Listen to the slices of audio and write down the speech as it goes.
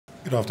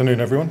Good afternoon,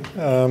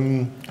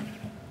 everyone.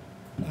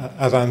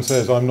 As Anne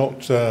says, I'm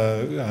not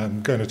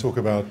going to talk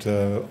about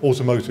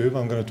automotive.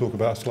 I'm going to talk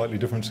about a slightly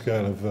different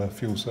scale of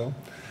fuel cell.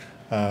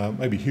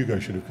 Maybe Hugo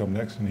should have come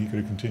next and he could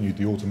have continued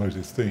the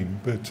automotive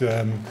theme. But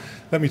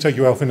let me take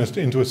you, Alf,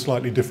 into a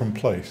slightly different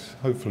place.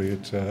 Hopefully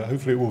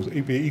it will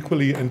be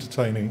equally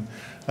entertaining,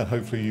 and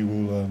hopefully you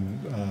will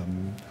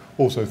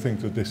also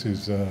think that this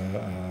is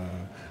a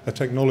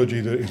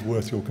technology that is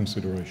worth your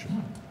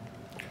consideration.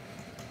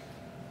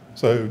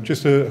 So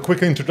just a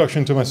quick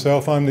introduction to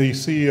myself. I'm the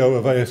CEO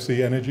of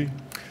AFC Energy.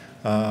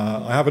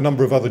 I have a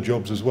number of other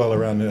jobs as well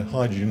around the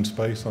hydrogen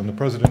space. I'm the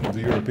president of the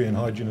European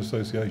Hydrogen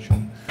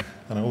Association,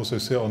 and I also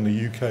sit on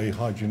the UK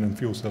Hydrogen and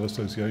Fuel Cell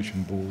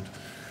Association board.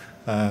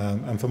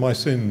 And for my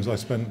sins, I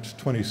spent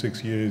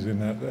 26 years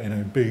in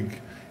a big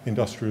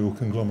industrial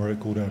conglomerate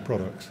called Air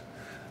Products,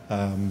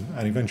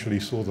 and eventually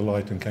saw the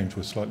light and came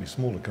to a slightly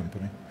smaller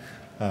company,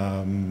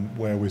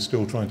 where we're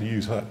still trying to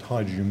use that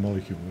hydrogen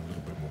molecule a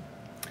little bit more.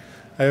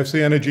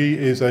 AFC Energy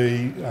is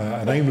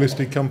an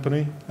AIM-listed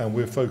company, and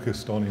we're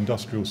focused on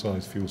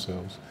industrial-sized fuel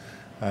cells.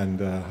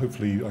 And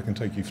hopefully I can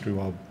take you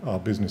through our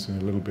business in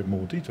a little bit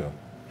more detail.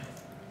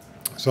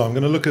 So I'm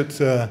going to look at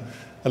a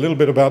little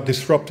bit about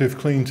disruptive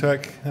clean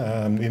tech,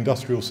 the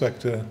industrial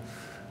sector.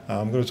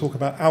 I'm going to talk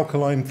about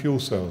alkaline fuel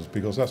cells,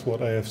 because that's what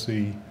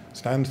AFC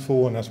stands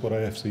for and that's what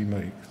AFC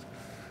makes.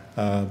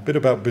 A bit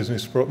about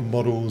business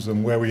models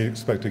and where we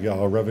expect to get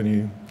our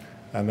revenue,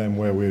 and then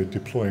where we're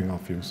deploying our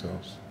fuel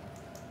cells.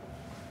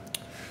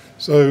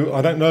 So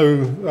I don't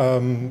know,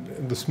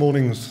 this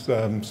morning's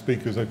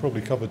speakers, they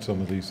probably covered some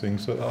of these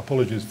things, so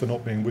apologies for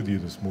not being with you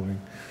this morning.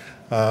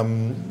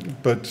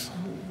 But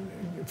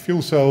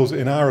fuel cells,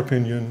 in our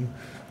opinion,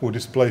 will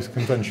displace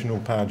conventional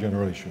power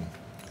generation.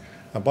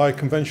 And by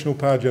conventional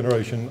power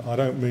generation, I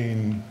don't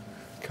mean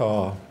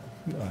car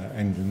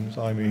engines,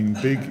 I mean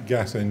big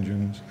gas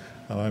engines,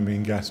 and I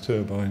mean gas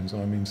turbines,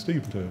 and I mean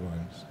steam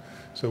turbines.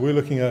 So we're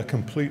looking at a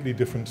completely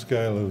different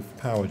scale of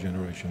power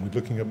generation. We're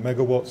looking at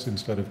megawatts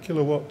instead of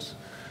kilowatts,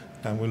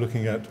 and we're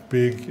looking at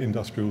big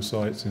industrial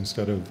sites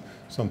instead of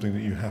something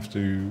that you have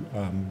to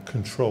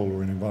control,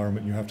 or an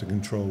environment you have to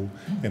control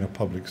in a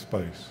public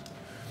space.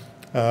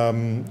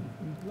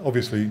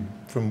 Obviously,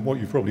 from what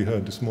you've probably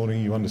heard this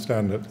morning, you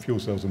understand that fuel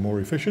cells are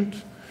more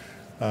efficient,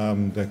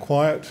 they're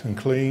quiet and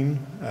clean,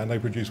 and they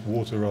produce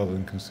water rather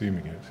than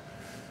consuming it.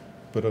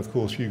 But of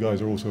course, you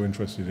guys are also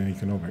interested in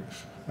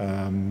economics.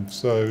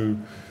 So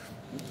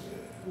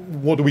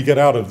what do we get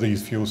out of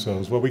these fuel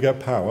cells? Well, we get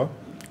power,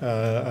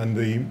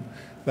 and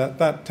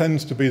that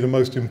tends to be the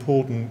most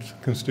important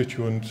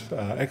constituent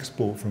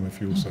export from a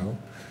fuel cell.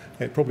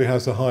 It probably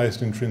has the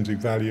highest intrinsic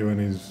value, and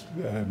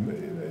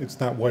it's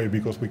that way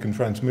because we can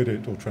transmit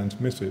it or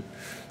transmiss it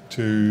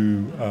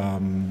to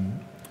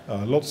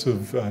lots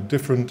of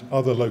different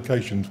other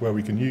locations where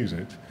we can use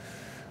it.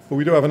 But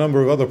we do have a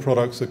number of other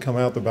products that come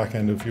out the back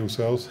end of fuel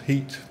cells: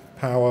 heat,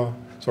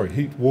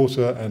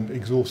 water, and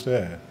exhaust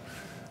air.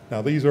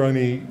 Now, these are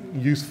only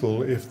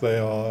useful if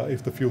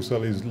the fuel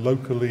cell is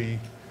locally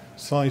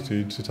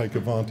sited to take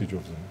advantage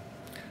of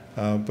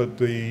them. But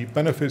the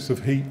benefits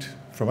of heat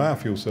from our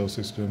fuel cell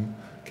system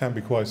can be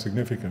quite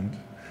significant.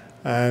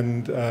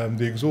 And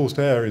the exhaust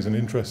air is an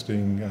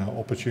interesting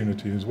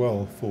opportunity as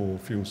well for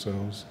fuel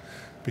cells,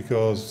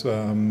 because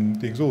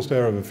the exhaust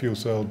air of a fuel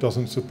cell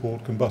doesn't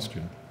support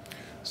combustion.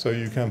 So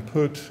you can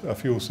put a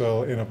fuel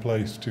cell in a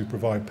place to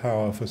provide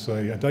power for,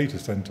 say, a data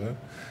center,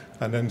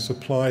 and then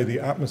supply the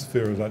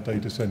atmosphere of that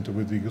data center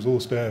with the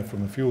exhaust air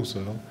from the fuel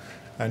cell,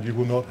 and you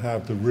will not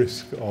have the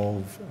risk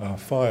of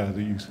fire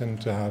that you tend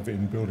to have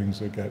in buildings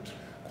that get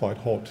quite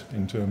hot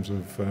in terms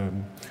of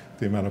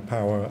the amount of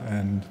power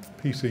and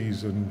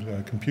PCs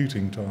and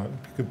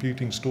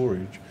computing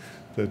storage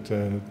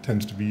that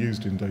tends to be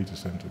used in data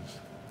centers.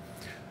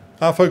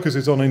 Our focus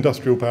is on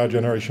industrial power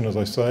generation, as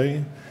I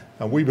say,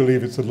 and we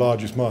believe it's the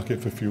largest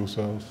market for fuel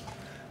cells,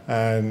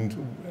 and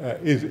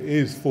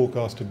is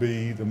forecast to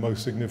be the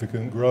most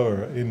significant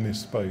grower in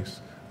this space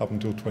up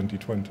until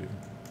 2020.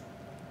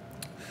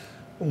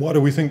 Why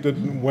do we think that,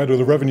 where do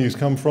the revenues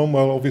come from?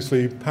 Well,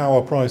 obviously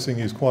power pricing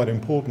is quite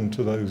important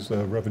to those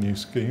revenue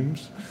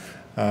schemes.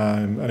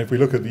 And if we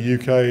look at the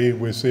UK,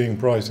 we're seeing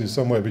prices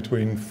somewhere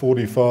between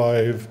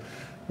 45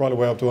 right the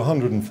way up to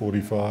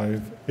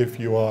 145 if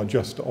you are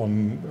just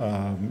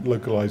on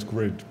localized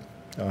grid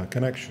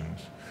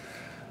connections.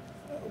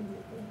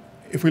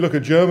 If we look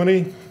at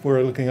Germany,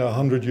 we're looking at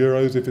 100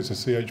 euros if it's a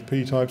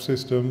CHP type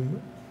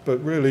system,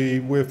 but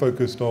really we're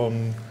focused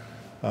on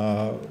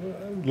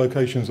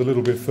locations a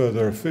little bit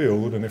further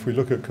afield. And if we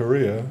look at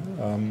Korea,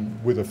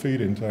 with a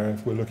feed-in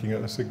tariff, we're looking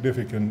at a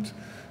significant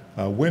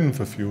win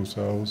for fuel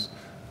cells,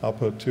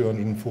 up at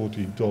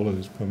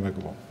 $240 per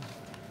megawatt.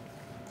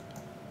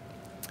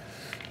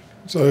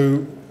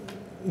 So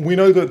we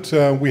know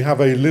that we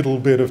have a little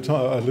bit of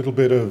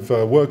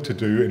work to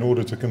do in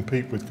order to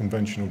compete with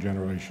conventional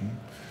generation.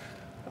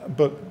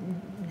 But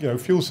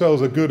fuel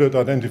cells are good at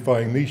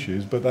identifying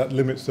niches, but that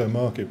limits their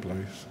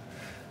marketplace.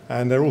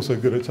 And they're also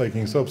good at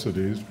taking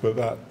subsidies, but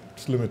that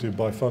it's limited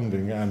by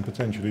funding and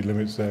potentially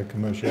limits their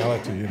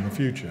commerciality in the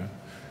future.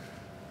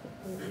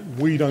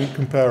 We don't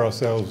compare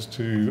ourselves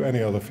to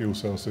any other fuel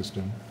cell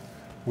system.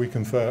 We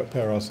compare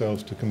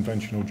ourselves to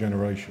conventional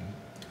generation.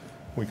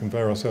 We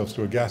compare ourselves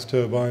to a gas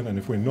turbine, and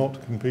if we're not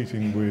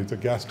competing with a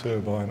gas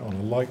turbine on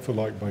a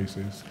like-for-like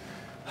basis,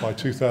 by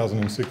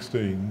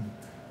 2016,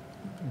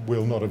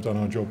 we'll not have done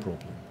our job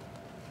properly.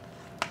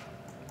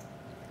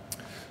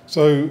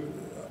 So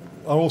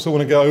I also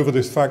want to go over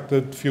this fact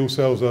that fuel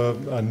cells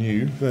are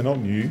new. They're not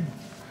new.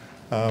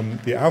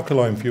 The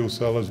alkaline fuel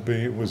cell was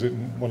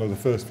one of the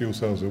first fuel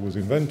cells that was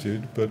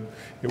invented, but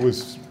it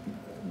was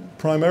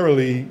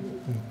primarily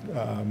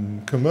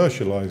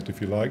commercialized,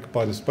 if you like,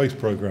 by the space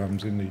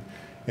programs in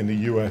the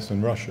US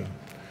and Russia.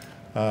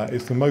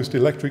 It's the most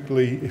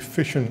electrically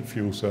efficient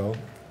fuel cell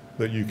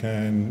that you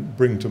can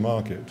bring to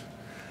market.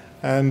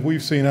 And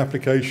we've seen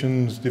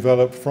applications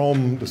develop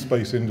from the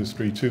space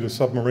industry to the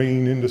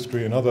submarine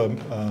industry and other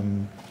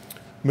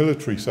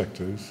military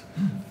sectors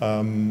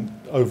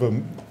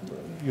over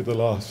the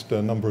last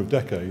number of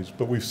decades.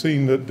 But we've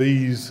seen that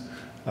these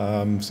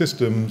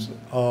systems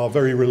are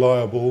very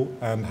reliable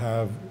and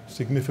have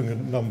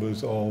significant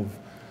numbers of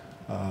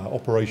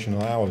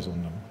operational hours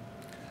on them.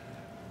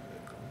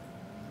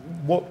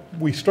 What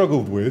we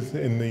struggled with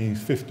in the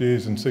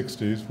 50s and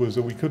 60s was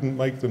that we couldn't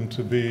make them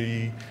to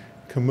be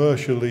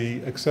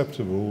commercially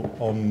acceptable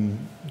on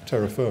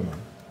terra firma.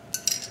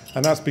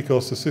 And that's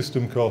because the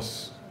system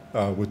costs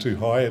were too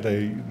high.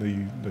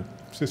 The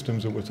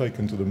systems that were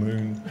taken to the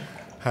moon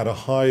had a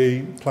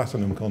high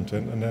platinum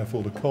content, and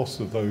therefore the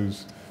cost of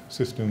those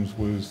systems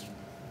was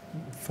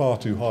far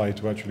too high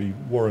to actually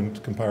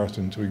warrant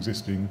comparison to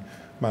existing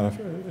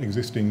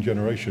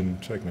generation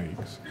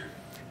techniques.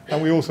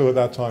 And we also at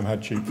that time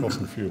had cheap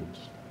fossil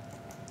fuels.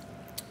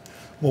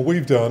 What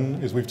we've done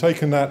is we've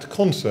taken that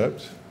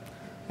concept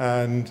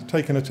and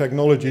taken a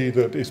technology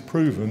that is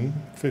proven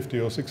 50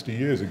 or 60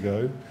 years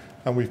ago,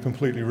 and we've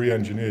completely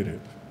re-engineered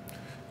it.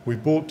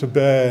 We've brought to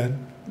bear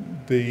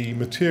the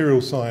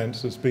material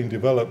science that's been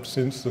developed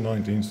since the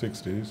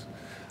 1960s,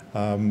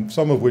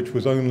 some of which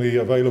was only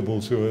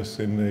available to us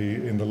in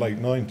the late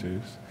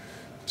 90s,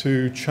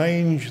 to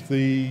change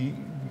the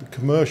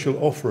commercial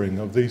offering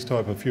of these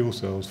type of fuel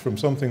cells from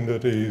something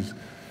that is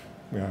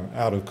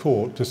out of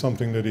court to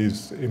something that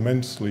is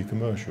immensely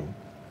commercial.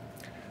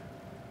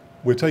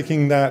 We're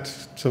taking that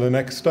to the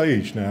next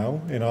stage now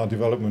in our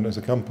development as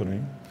a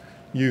company,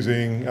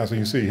 using, as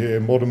you see here,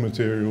 modern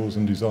materials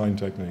and design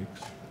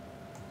techniques.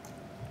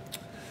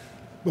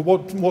 But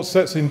what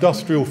sets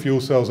industrial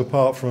fuel cells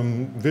apart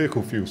from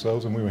vehicle fuel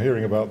cells, and we were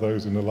hearing about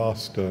those in the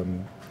last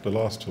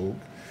talk,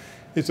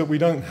 is that we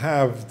don't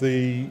have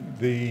the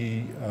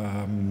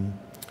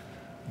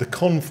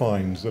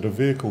confines that a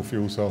vehicle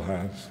fuel cell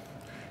has.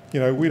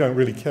 We don't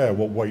really care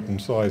what weight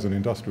and size an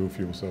industrial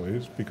fuel cell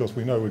is, because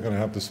we know we're going to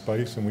have the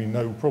space, and we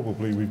know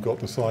probably we've got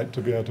the site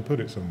to be able to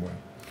put it somewhere.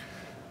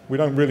 We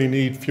don't really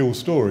need fuel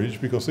storage,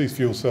 because these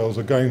fuel cells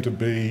are going to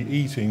be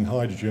eating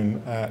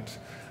hydrogen at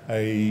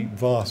a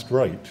vast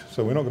rate.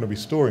 So we're not going to be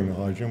storing the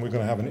hydrogen, we're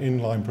going to have an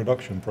inline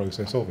production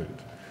process of it.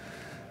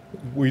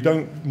 We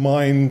don't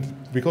mind,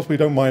 because we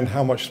don't mind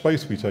how much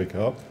space we take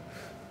up,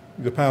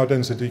 the power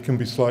density can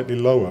be slightly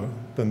lower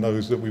than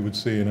those that we would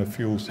see in a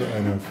fuel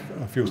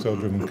cell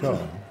driven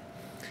car.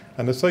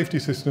 And the safety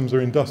systems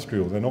are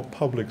industrial, they're not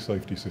public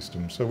safety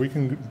systems. So we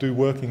can do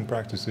working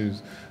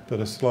practices that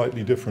are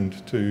slightly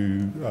different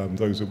to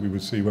those that we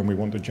would see when we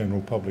want the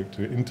general public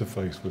to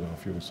interface with our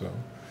fuel cell.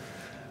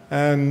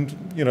 And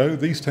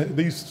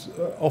these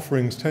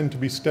offerings tend to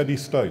be steady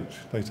state.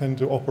 They tend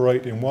to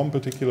operate in one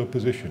particular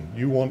position.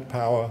 You want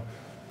power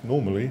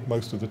normally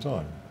most of the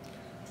time.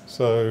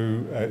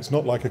 So it's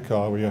not like a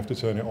car where you have to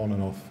turn it on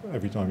and off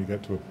every time you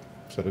get to a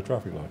set of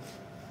traffic lights.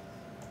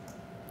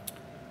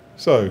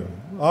 So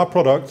our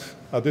product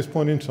at this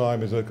point in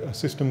time is a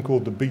system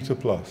called the Beta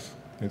Plus.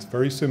 It's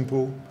very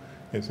simple.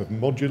 It's a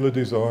modular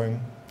design.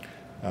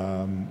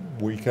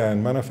 We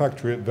can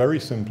manufacture it very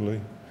simply.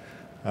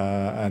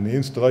 And the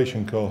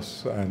installation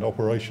costs and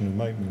operation and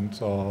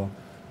maintenance are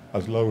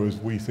as low as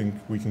we think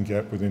we can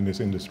get within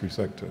this industry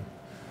sector.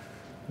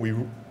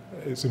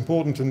 It's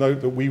important to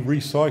note that we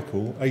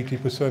recycle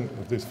 80%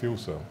 of this fuel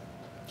cell.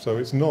 So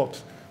it's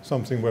not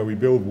something where we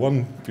build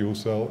one fuel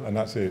cell and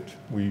that's it.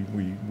 We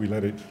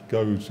let it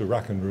go to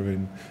rack and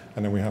ruin,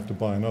 and then we have to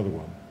buy another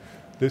one.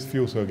 This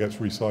fuel cell gets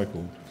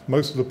recycled.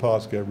 Most of the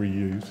parts get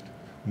reused.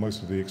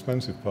 Most of the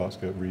expensive parts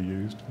get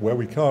reused. Where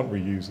we can't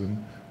reuse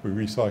them, we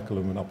recycle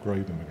them and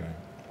upgrade them again.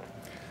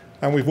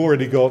 And we've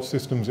already got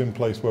systems in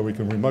place where we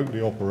can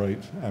remotely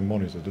operate and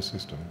monitor the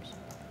systems.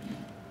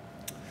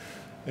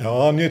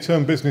 Our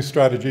near-term business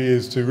strategy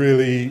is to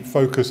really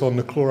focus on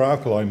the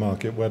chlor-alkali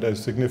market, where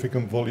there's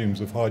significant volumes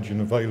of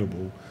hydrogen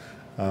available,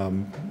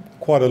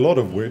 quite a lot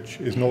of which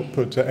is not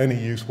put to any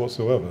use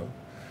whatsoever,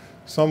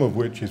 some of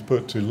which is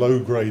put to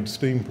low-grade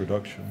steam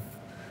production,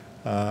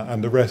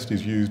 and the rest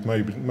is used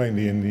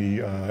mainly in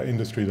the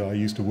industry that I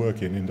used to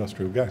work in,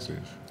 industrial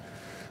gases.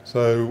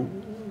 So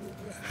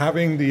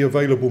having the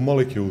available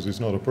molecules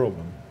is not a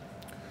problem.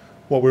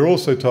 What we're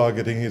also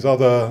targeting is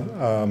other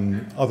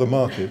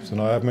markets, and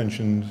I have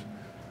mentioned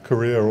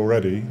Korea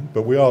already,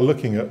 but we are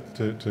looking at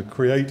to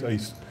create a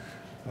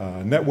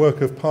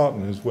network of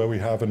partners where we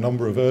have a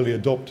number of early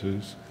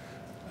adopters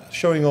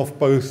showing off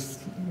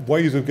both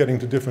ways of getting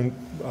to different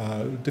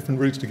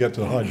routes to get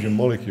to hydrogen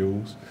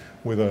molecules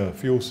with a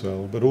fuel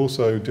cell, but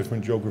also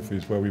different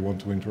geographies where we want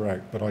to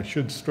interact. But I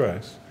should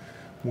stress,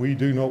 we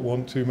do not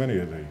want too many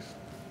of these.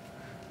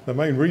 The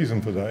main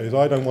reason for that is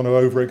I don't want to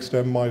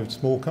overextend my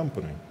small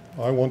company.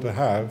 I want to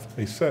have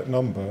a set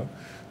number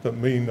that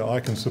mean that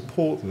I can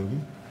support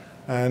them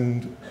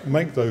and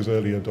make those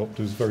early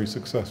adopters very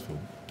successful.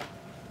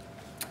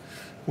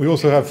 We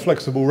also have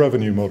flexible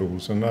revenue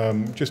models,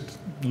 and just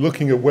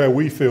looking at where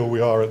we feel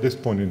we are at this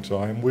point in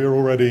time, we're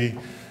already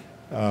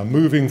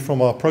moving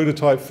from our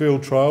prototype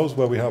field trials,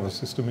 where we have a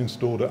system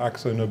installed at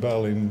Akzo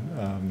Nobel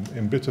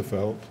in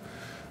Bitterfeld,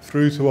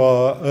 through to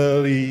our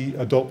early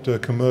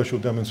adopter commercial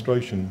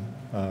demonstration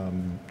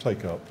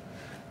take-up.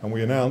 And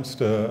we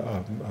announced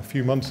a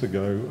few months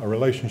ago a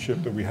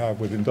relationship that we have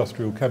with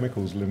Industrial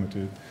Chemicals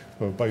Limited,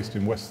 who are based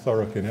in West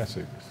Thurrock in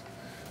Essex.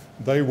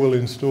 They will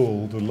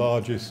install the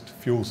largest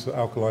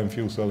alkaline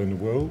fuel cell in the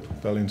world.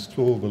 They'll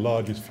install the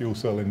largest fuel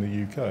cell in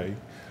the UK,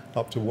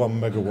 up to 1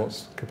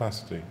 megawatts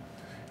capacity.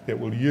 It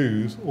will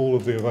use all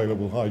of the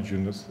available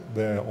hydrogen that's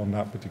there on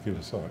that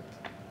particular site.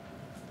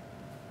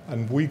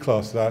 And we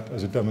class that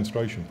as a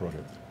demonstration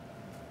project.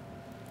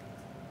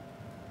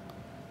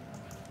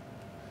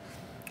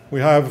 We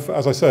have,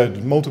 as I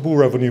said, multiple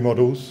revenue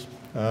models.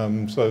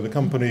 So the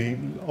company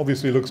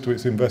obviously looks to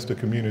its investor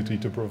community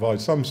to provide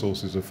some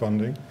sources of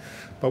funding,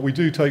 but we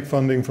do take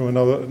funding from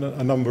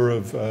a number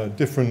of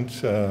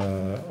different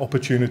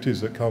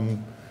opportunities that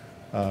come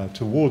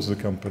towards the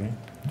company.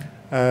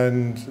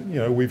 And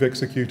we've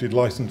executed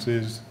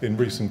licenses in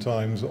recent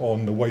times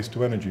on the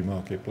waste-to-energy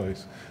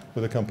marketplace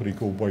with a company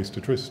called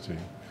Waste-Tricity.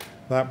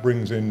 That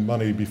brings in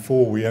money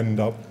before we end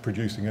up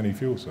producing any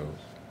fuel cells.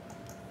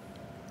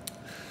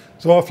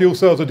 So our fuel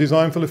cells are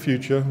designed for the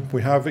future.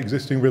 We have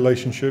existing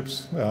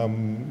relationships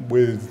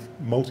with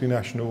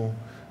multinational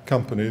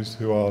companies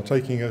who are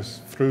taking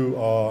us through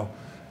our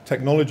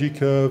technology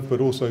curve, but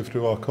also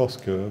through our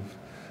cost curve.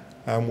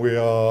 And we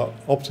are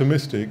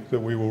optimistic that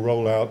we will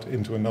roll out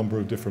into a number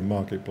of different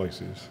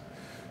marketplaces.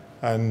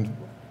 And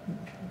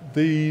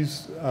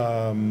these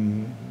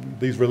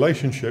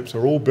relationships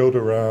are all built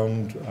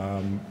around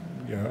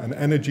an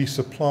energy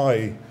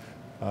supply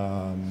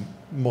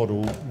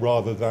model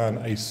rather than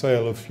a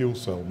sale of fuel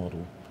cell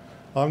model.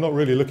 I'm not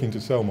really looking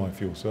to sell my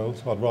fuel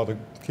cells. I'd rather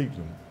keep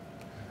them.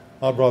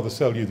 I'd rather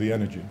sell you the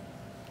energy.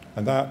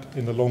 And that,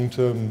 in the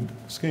long-term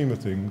scheme of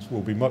things,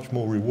 will be much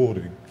more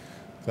rewarding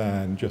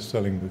than just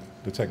selling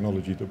the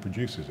technology that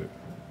produces it.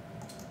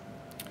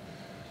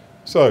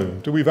 So,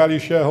 do we value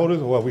shareholders?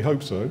 Well, we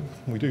hope so.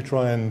 We do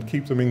try and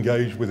keep them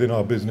engaged within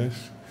our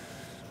business.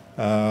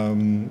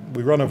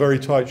 We run a very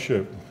tight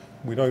ship.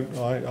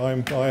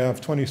 I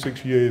have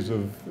 26 years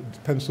of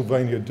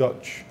Pennsylvania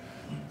Dutch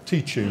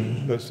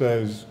teaching that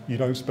says you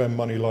don't spend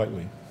money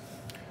lightly.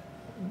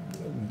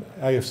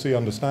 AFC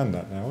understand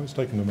that now. It's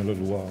taken them a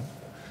little while.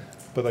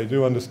 But they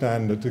do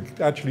understand that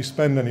to actually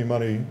spend any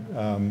money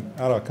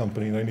at our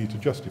company, they need to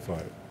justify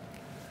it.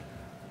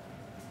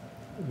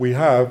 We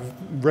have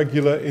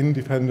regular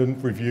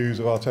independent reviews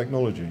of our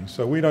technology.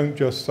 So we don't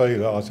just say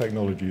that our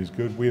technology is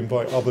good. We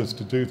invite others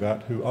to do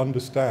that who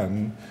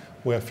understand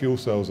where fuel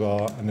cells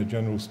are and the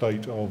general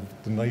state of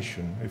the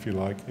nation, if you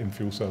like, in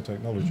fuel cell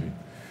technology.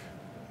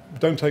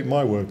 Don't take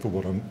my word for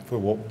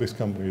what this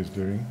company is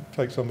doing.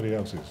 Take somebody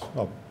else's.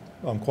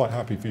 I'm quite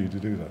happy for you to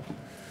do that.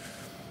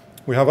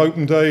 We have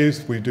open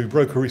days. We do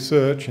broker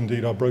research.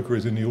 Indeed, our broker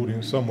is in the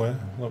audience somewhere.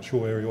 I'm not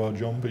sure where you are,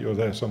 John, but you're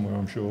there somewhere,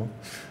 I'm sure.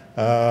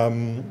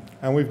 And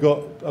we've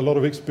got a lot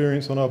of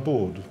experience on our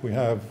board. We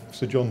have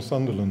Sir John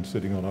Sunderland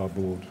sitting on our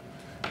board.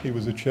 He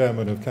was the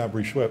chairman of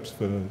Cadbury Schweppes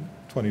for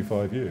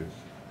 25 years.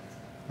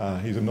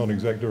 He's a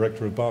non-exec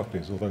director of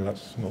Barclays, although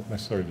that's not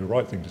necessarily the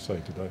right thing to say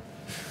today.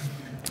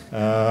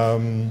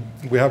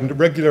 We have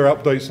regular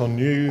updates on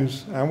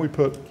news, and we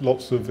put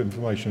lots of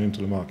information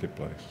into the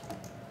marketplace.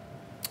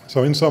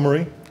 So in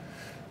summary,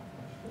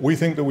 we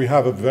think that we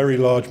have a very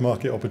large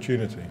market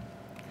opportunity.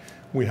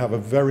 We have a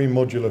very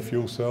modular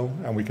fuel cell,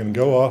 and we can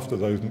go after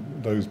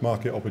those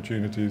market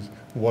opportunities,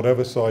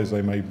 whatever size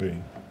they may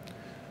be.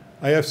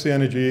 AFC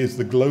Energy is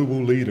the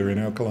global leader in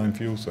alkaline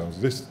fuel cells.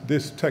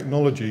 This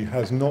technology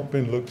has not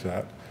been looked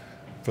at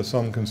for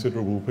some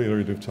considerable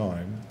period of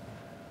time.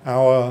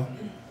 Our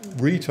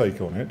retake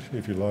on it,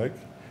 if you like,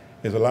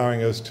 is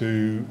allowing us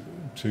to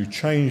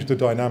change the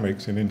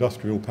dynamics in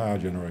industrial power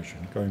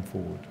generation going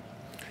forward.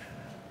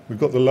 We've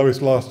got the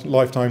lowest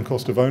lifetime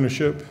cost of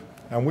ownership,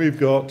 and we've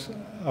got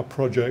a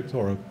project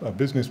or a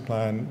business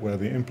plan where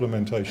the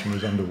implementation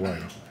is underway.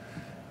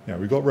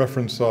 We've got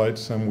reference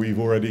sites, and we've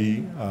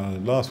already,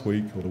 last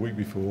week or the week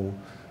before,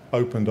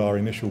 opened our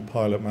initial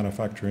pilot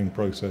manufacturing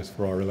process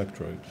for our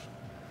electrodes.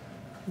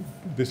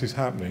 This is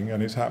happening,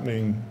 and it's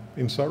happening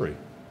in Surrey,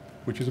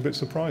 which is a bit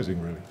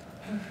surprising, really.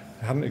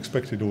 I hadn't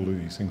expected all of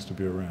these things to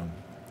be around.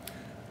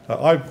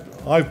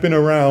 I've been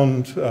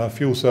around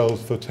fuel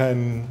cells for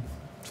 10,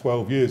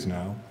 12 years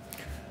now,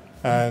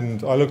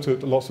 and I looked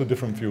at lots of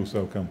different fuel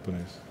cell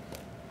companies.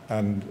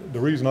 And the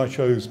reason I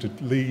chose to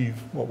leave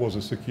what was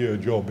a secure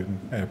job in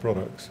Air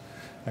Products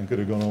and could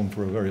have gone on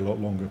for a very lot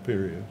longer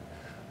period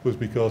was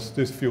because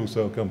this fuel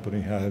cell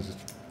company has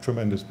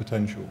tremendous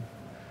potential.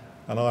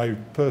 And I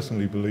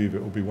personally believe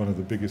it will be one of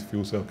the biggest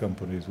fuel cell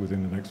companies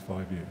within the next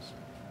 5 years.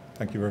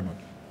 Thank you very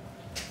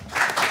much.